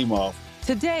tip a game off.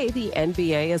 Today, the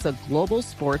NBA is a global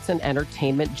sports and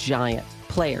entertainment giant.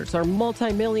 Players are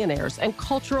multimillionaires and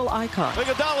cultural icons.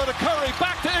 Iguodala to Curry,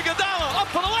 back to Iguodala, up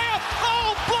for the layup.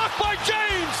 Oh, blocked by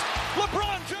James.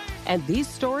 LeBron James. And these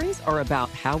stories are about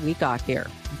how we got here,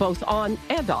 both on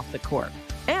and off the court.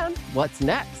 And what's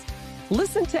next?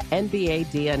 Listen to NBA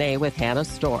DNA with Hannah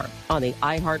Storm on the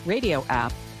iHeartRadio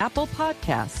app, Apple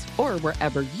Podcasts, or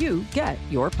wherever you get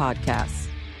your podcasts.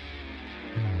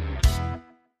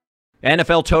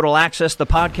 NFL Total Access, the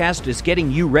podcast, is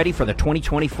getting you ready for the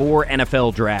 2024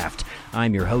 NFL Draft.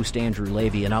 I'm your host, Andrew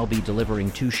Levy, and I'll be delivering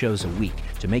 2 shows a week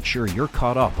to make sure you're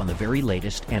caught up on the very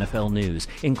latest NFL news,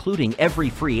 including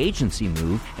every free agency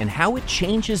move and how it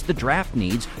changes the draft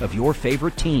needs of your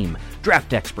favorite team.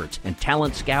 Draft experts and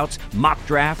talent scouts, mock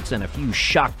drafts, and a few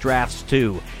shock drafts,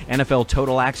 too. NFL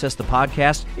Total Access, the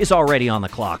podcast, is already on the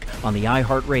clock on the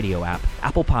iHeartRadio app,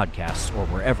 Apple Podcasts, or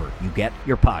wherever you get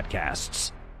your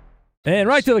podcasts. And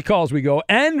right to the calls we go.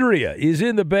 Andrea is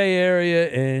in the Bay Area,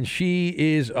 and she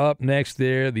is up next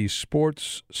there, the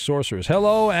Sports Sorceress.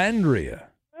 Hello, Andrea.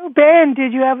 Oh, Ben,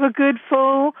 did you have a good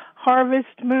full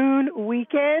Harvest Moon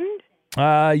weekend?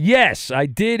 Yes, I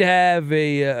did have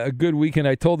a good weekend.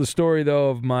 I told the story, though,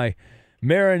 of my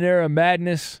marinara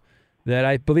madness, that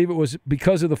I believe it was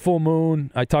because of the full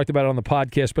moon. I talked about it on the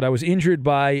podcast, but I was injured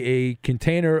by a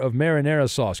container of marinara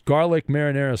sauce, garlic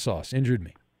marinara sauce, injured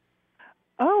me.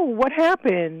 Oh, what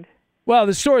happened? Well,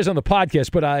 the story's on the podcast,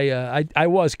 but I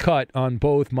was cut on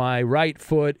both my right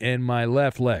foot and my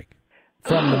left leg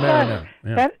from the marinara.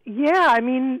 I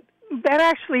mean, that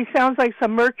actually sounds like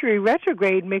some Mercury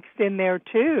retrograde mixed in there,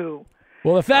 too.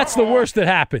 Well, if that's the worst that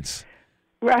happens,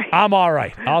 right, I'm all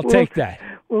right. I'll take that.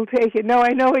 We'll take it. No, I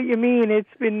know what you mean. It's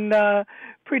been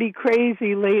pretty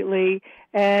crazy lately.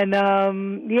 And,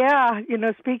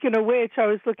 speaking of which, I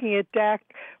was looking at Dak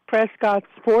Prescott's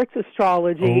sports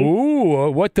astrology. Ooh,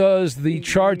 what does the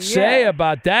chart say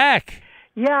about Dak?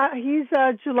 Yeah, he's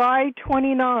July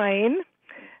 29,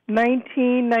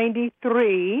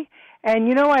 1993.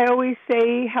 And, I always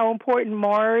say how important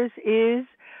Mars is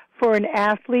for an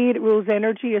athlete. It rules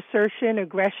energy, assertion,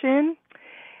 aggression.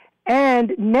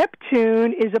 And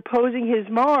Neptune is opposing his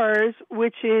Mars,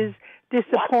 which is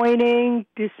disappointing,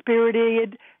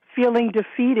 dispirited, feeling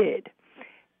defeated.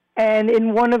 And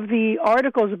in one of the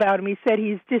articles about him, he said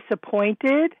he's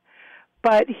disappointed,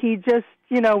 but he just,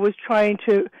 was trying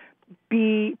to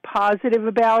be positive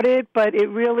about it. But it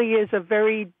really is a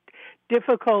very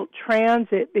difficult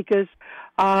transit because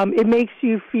it makes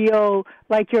you feel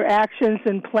like your actions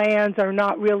and plans are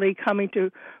not really coming to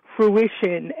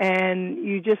fruition, and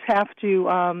you just have to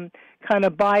kind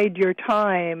of bide your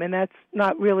time, and that's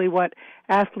not really what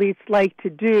athletes like to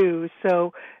do.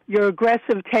 So your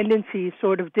aggressive tendencies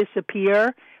sort of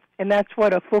disappear, and that's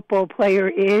what a football player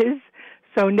is.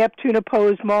 So Neptune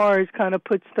opposed Mars kind of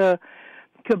puts the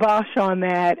kibosh on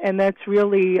that, and that's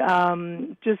really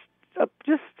just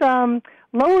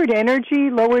lowered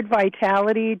energy, lowered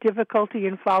vitality, difficulty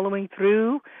in following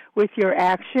through with your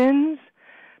actions.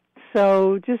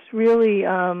 So just really,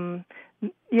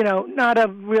 not a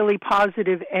really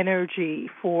positive energy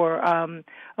for a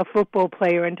football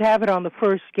player. And to have it on the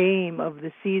first game of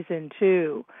the season,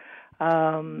 too,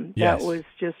 that was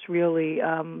just really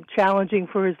challenging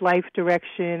for his life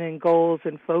direction and goals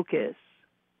and focus.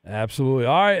 Absolutely.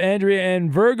 All right, Andrea,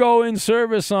 and Virgo in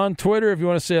service on Twitter. If you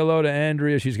want to say hello to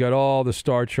Andrea, she's got all the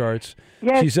star charts.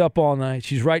 Yes. She's up all night.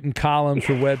 She's writing columns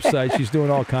for websites. She's doing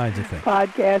all kinds of things.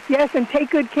 Podcast. Yes, and take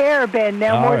good care, Ben,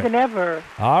 now all more right. than ever.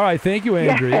 All right. Thank you,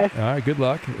 Andrea. Yes. All right. Good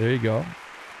luck. There you go.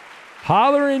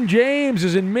 Hollerin' James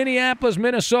is in Minneapolis,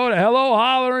 Minnesota. Hello,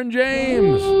 Hollerin'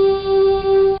 James.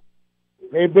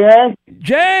 Hey, Ben.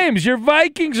 James, your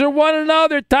Vikings are 1-0.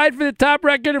 They're tied for the top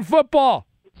record in football.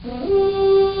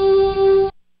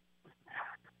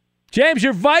 James,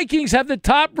 your Vikings have the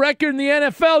top record in the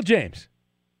NFL, James.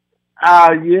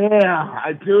 Yeah,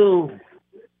 I do.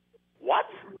 What?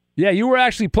 Yeah, you were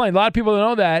actually playing. A lot of people don't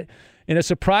know that. In a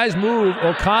surprise move,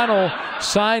 O'Connell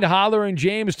signed Hollerin'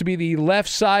 James to be the left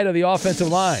side of the offensive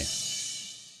line.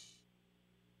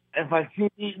 if I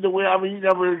keep eating the way I'm eating,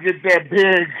 I'm going to get that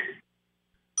big.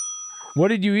 What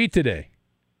did you eat today?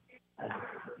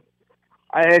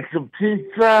 I had some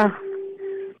pizza,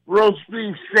 roast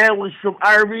beef sandwich from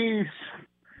Arby's,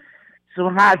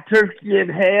 some hot turkey and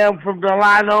ham from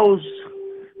Delano's,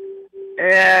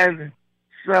 and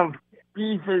some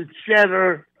beef and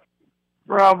cheddar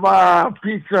from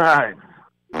Pizza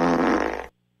Hut.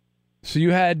 So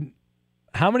you had,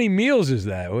 how many meals is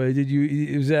that?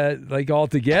 Is that like all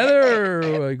together,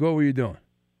 or like what were you doing?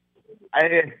 I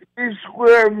had 3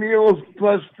 square meals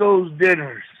plus those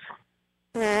dinners.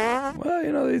 Well,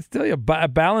 you know, they tell you a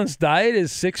balanced diet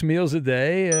is 6 meals a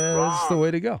day. That's the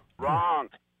way to go. Wrong.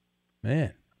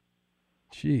 Man,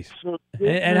 jeez.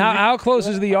 And how close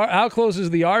is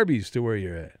the Arby's to where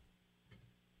you're at?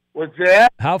 What's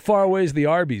that? How far away is the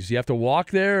Arby's? You have to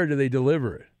walk there, or do they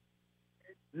deliver it?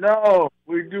 No,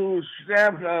 we do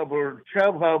SnapHub or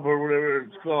ChubHub or whatever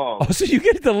it's called. Oh, so you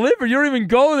get it delivered. You don't even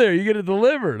go there. You get it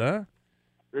delivered, huh?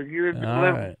 They get it All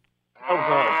delivered.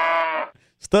 right.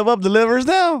 StubHub delivers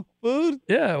now. Food.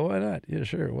 Yeah, why not? Yeah,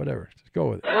 sure, whatever. Just go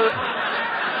with it.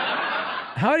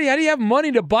 How do you have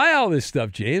money to buy all this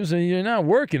stuff, James? And you're not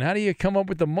working. How do you come up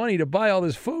with the money to buy all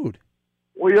this food?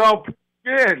 We all put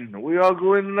in. We all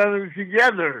go in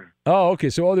together. Oh, okay.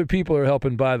 So other people are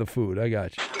helping buy the food. I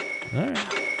got you. All right.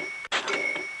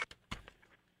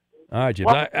 All right,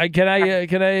 James.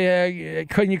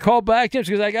 Can you call back, James?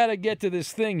 Because I got to get to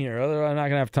this thing here. Otherwise, I'm not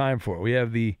going to have time for it. We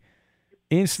have the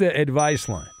Insta advice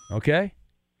line. Okay.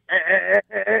 Hey,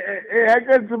 I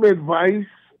got some advice.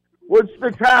 What's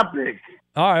the topic?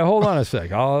 All right, hold on a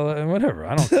sec. Whatever.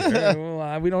 I don't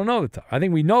care. We don't know the topic. I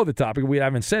think we know the topic. We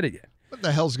haven't said it yet. What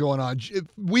the hell's going on?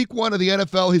 Week 1 of the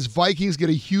NFL, his Vikings get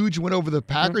a huge win over the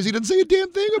Packers. He didn't say a damn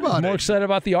thing about I'm more excited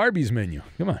about the Arby's menu.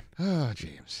 Come on. Oh,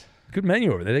 James. Good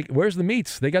menu over there. Where's the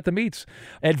meats? They got the meats.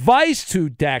 Advice to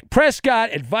Dak Prescott.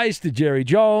 Advice to Jerry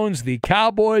Jones. The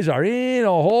Cowboys are in a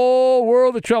whole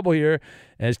world of trouble here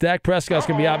as Dak Prescott's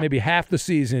going to be out maybe half the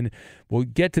season. We'll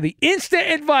get to the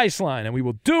instant advice line, and we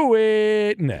will do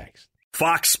it next.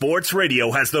 Fox Sports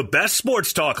Radio has the best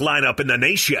sports talk lineup in the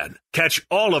nation. Catch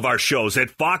all of our shows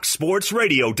at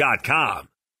foxsportsradio.com.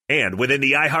 And within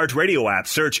the iHeartRadio app,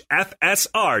 search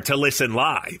FSR to listen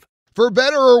live. For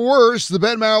better or worse, the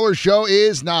Ben Maller Show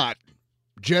is not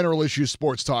general issue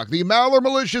sports talk. The Maller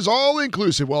Militia is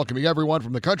all-inclusive, welcoming everyone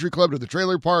from the country club to the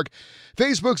trailer park.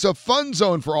 Facebook's a fun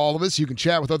zone for all of us. You can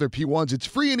chat with other P1s. It's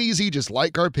free and easy. Just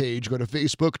like our page. Go to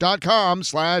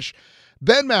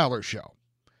facebook.com/Ben Maller Show.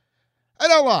 And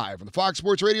now live from the Fox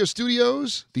Sports Radio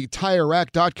studios, the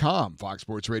TireRack.com Fox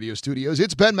Sports Radio studios,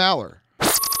 it's Ben Maller.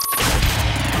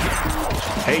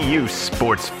 Hey, you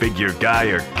sports figure guy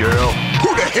or girl.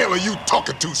 Who the hell are you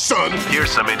talking to, son?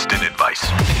 Here's some instant advice.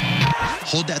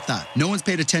 Hold that thought. No one's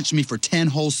paid attention to me for 10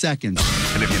 whole seconds.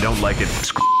 And if you don't like it,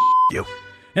 screw you.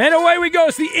 And away we go.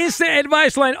 It's the instant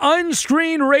advice line.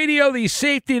 Unscreened radio. The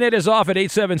safety net is off at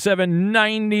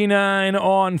 877-99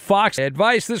 on Fox.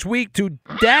 Advice this week to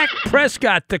Dak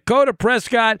Prescott, Dakota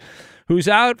Prescott, who's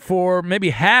out for maybe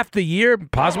half the year,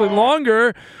 possibly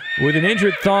longer, with an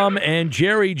injured thumb, and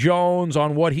Jerry Jones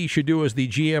on what he should do as the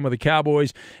GM of the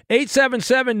Cowboys.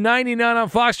 877-99 on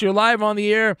Fox. You're live on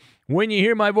the air. When you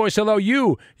hear my voice, hello,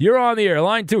 you're on the air.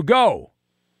 Line 2, go.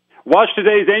 Watch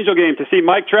today's Angel game to see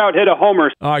Mike Trout hit a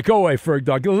homer. All right, go away, Ferg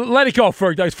Dog. Let it go,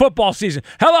 Ferg Dog. It's football season.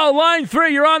 Hello, line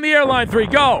 3. You're on the air, line 3.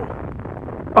 Go.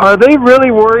 Are they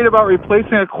really worried about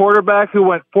replacing a quarterback who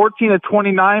went 14 of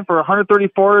 29 for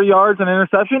 134 yards and an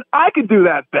interception? I could do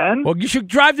that, Ben. Well, you should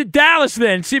drive to Dallas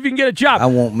then. See if you can get a job. I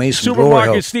want Mason Supermarket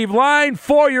Royal. Steve. Line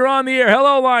 4, you're on the air.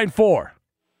 Hello, line 4.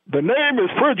 The name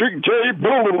is Frederick J.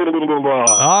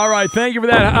 All right, thank you for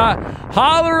that.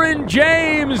 Hollerin'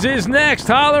 James is next.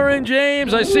 Hollerin'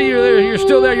 James, I see you're there. You're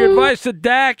still there. Your advice to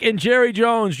Dak and Jerry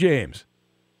Jones, James.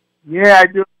 Yeah, I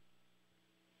do.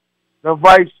 The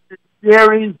advice to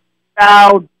Jerry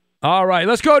Jones. All right,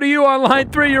 let's go to you on line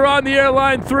 3. You're on the air,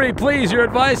 line 3. Please, your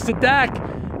advice to Dak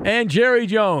and Jerry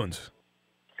Jones.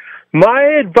 My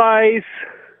advice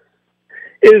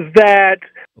is that...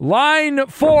 Line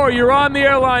 4, you're on the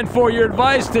air, line 4. Your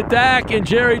advice to Dak and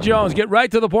Jerry Jones. Get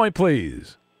right to the point,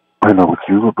 please. I know it's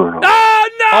you, Roberto. Oh,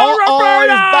 no, Roberto!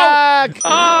 He's back!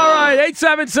 All right,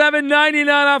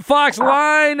 877-99 on Fox.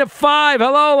 Line 5.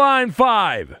 Hello, line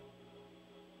 5.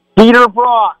 Dieter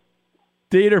Brock.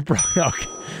 Dieter Brock. Okay,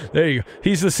 there you go.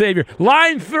 He's the savior.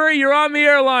 Line 3, you're on the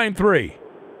air, line 3.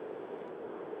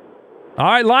 All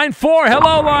right, line 4.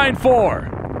 Hello, line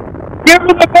 4. Give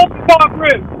me the football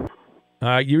grid.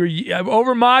 You were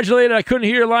overmodulated. I couldn't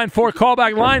hear line 4. Call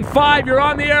back. Line 5, you're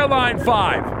on the air, line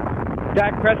 5.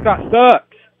 Dak Prescott sucks.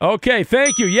 Okay,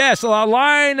 thank you. Yes,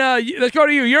 line, let's go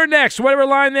to you. You're next, whatever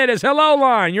line that is. Hello,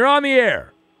 line. You're on the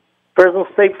air. Fresno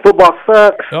State football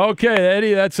sucks. Okay,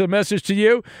 Eddie, that's a message to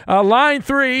you. Line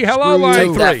 3. Hello,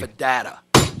 line 3. Take that for data.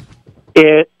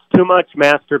 It's too much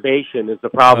masturbation is the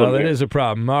problem. That is a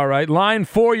problem. All right. Line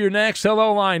 4, you're next.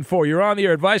 Hello, line 4. You're on the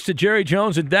air. Advice to Jerry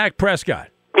Jones and Dak Prescott.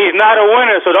 He's not a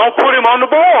winner, so don't put him on the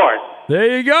board.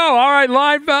 There you go. All right,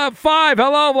 line 5.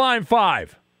 Hello, line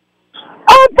 5.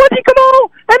 Oh, Buddy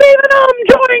Camo, and even I'm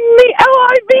joining the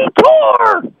LIV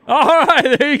tour. All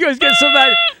right, there you go. He's getting some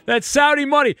of that Saudi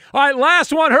money. All right,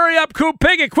 last one. Hurry up, Coop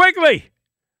Pickett, quickly.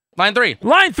 Line 3.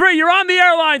 Line 3, you're on the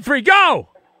air, line 3. Go.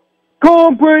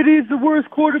 Tom Brady's the worst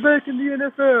quarterback in the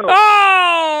NFL.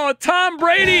 Oh, Tom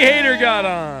Brady hater got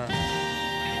on.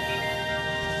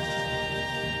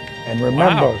 And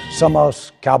remember,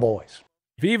 somos Cowboys.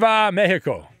 Viva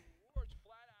Mexico.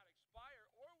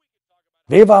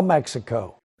 Viva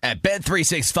Mexico. At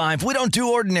Bet365, we don't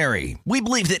do ordinary. We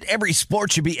believe that every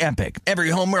sport should be epic. Every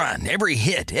home run, every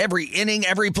hit, every inning,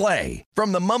 every play.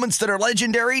 From the moments that are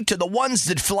legendary to the ones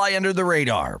that fly under the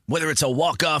radar. Whether it's a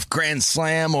walk-off grand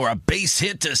slam or a base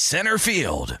hit to center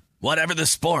field. Whatever the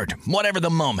sport, whatever the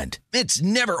moment. It's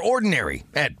never ordinary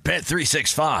at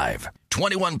Bet365.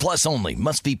 21 plus only.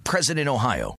 Must be present in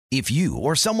Ohio. If you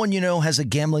or someone you know has a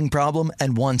gambling problem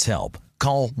and wants help,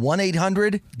 call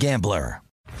 1-800-GAMBLER.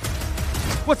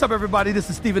 What's up, everybody? This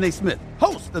is Stephen A. Smith,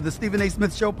 host of the Stephen A.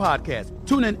 Smith Show podcast.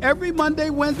 Tune in every Monday,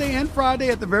 Wednesday, and Friday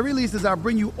at the very least as I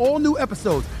bring you all new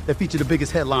episodes that feature the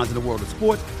biggest headlines in the world of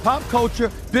sports, pop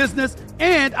culture, business,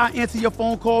 and I answer your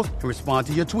phone calls and respond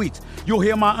to your tweets. You'll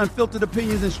hear my unfiltered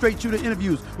opinions and straight-shooter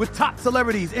interviews with top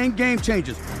celebrities and game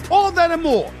changers. All that and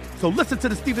more. So listen to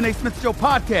the Stephen A. Smith Show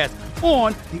podcast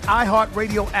on the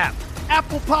iHeartRadio app,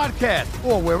 Apple Podcasts,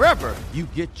 or wherever you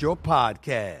get your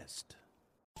podcast.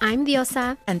 I'm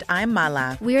Diosa. And I'm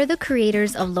Mala. We are the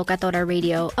creators of Locatora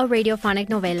Radio, a radiophonic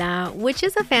novela, which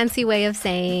is a fancy way of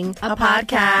saying a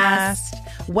podcast.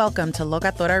 Welcome to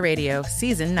Locatora Radio,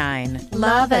 Season 9.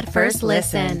 Love at first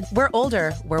listen. We're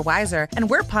older, we're wiser,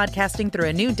 and we're podcasting through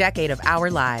a new decade of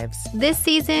our lives. This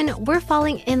season, we're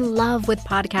falling in love with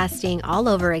podcasting all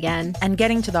over again. And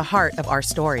getting to the heart of our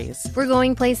stories. We're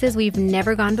going places we've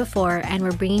never gone before, and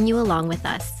we're bringing you along with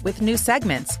us. With new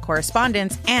segments,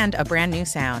 correspondence, and a brand new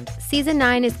sound. Season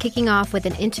 9 is kicking off with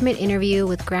an intimate interview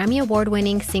with Grammy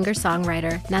Award-winning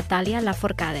singer-songwriter Natalia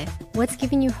Lafourcade. What's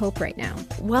giving you hope right now?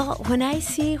 Well, when I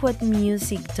see what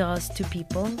music does to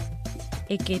people,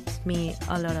 it gives me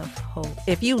a lot of hope.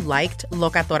 If you liked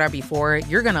Locatora before,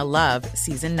 you're going to love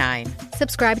Season 9.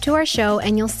 Subscribe to our show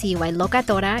and you'll see why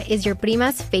Locatora is your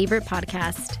prima's favorite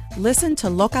podcast. Listen to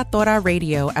Locatora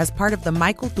Radio as part of the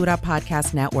My Cultura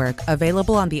Podcast Network,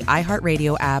 available on the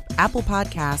iHeartRadio app, Apple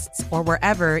Podcasts, or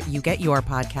wherever you get your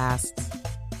podcasts.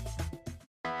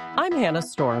 I'm Hannah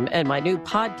Storm, and my new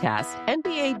podcast,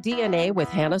 NBA DNA with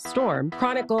Hannah Storm,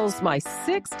 chronicles my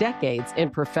 6 decades in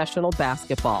professional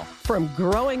basketball. From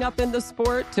growing up in the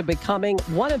sport to becoming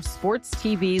one of sports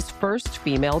TV's first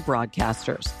female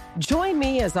broadcasters. Join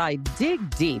me as I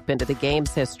dig deep into the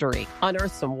game's history,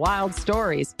 unearth some wild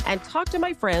stories, and talk to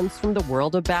my friends from the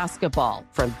world of basketball,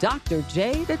 from Dr.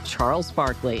 J to Charles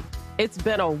Barkley. It's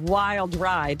been a wild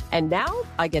ride, and now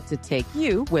I get to take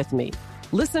you with me.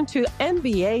 Listen to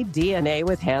NBA DNA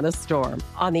with Hannah Storm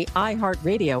on the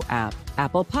iHeartRadio app,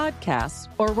 Apple Podcasts,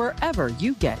 or wherever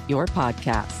you get your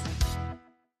podcasts.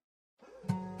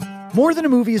 More Than a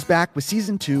Movie is back with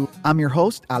Season 2. I'm your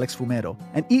host, Alex Fumero,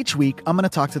 and each week I'm going to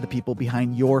talk to the people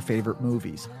behind your favorite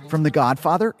movies. From The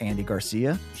Godfather, Andy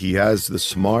Garcia. He has the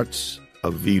smarts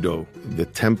of Vito, the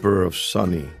temper of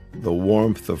Sonny, the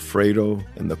warmth of Fredo,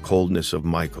 and the coldness of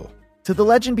Michael. To the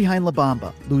legend behind La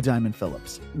Bamba, Lou Diamond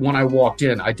Phillips. When I walked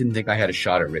in, I didn't think I had a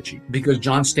shot at Richie because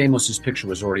John Stamos' picture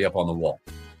was already up on the wall.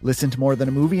 Listen to More Than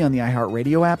a Movie on the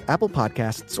iHeartRadio app, Apple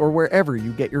Podcasts, or wherever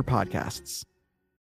you get your podcasts.